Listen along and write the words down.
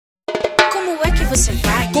Como é que você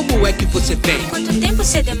vai? Como é que você vem? Quanto tempo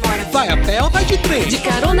você demora? Vai a pé ou vai de trem? De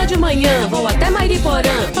carona de manhã, vou até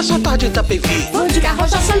Mairiporã. Passo a tarde em Itapevi. Vou de carro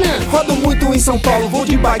Jaçanã. Rodo muito em São Paulo, vou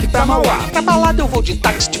de bike pra Mauá. Pra balada eu vou de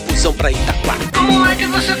táxi de busão pra Itaquá. Como é que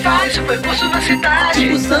você faz o percurso na cidade? De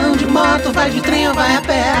busão, de moto, vai de trem ou vai a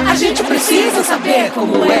pé? A gente precisa saber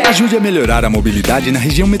como é. Ajude a melhorar a mobilidade na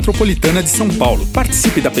região metropolitana de São Paulo.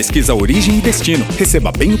 Participe da pesquisa Origem e Destino.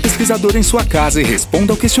 Receba bem o pesquisador em sua casa e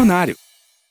responda ao questionário.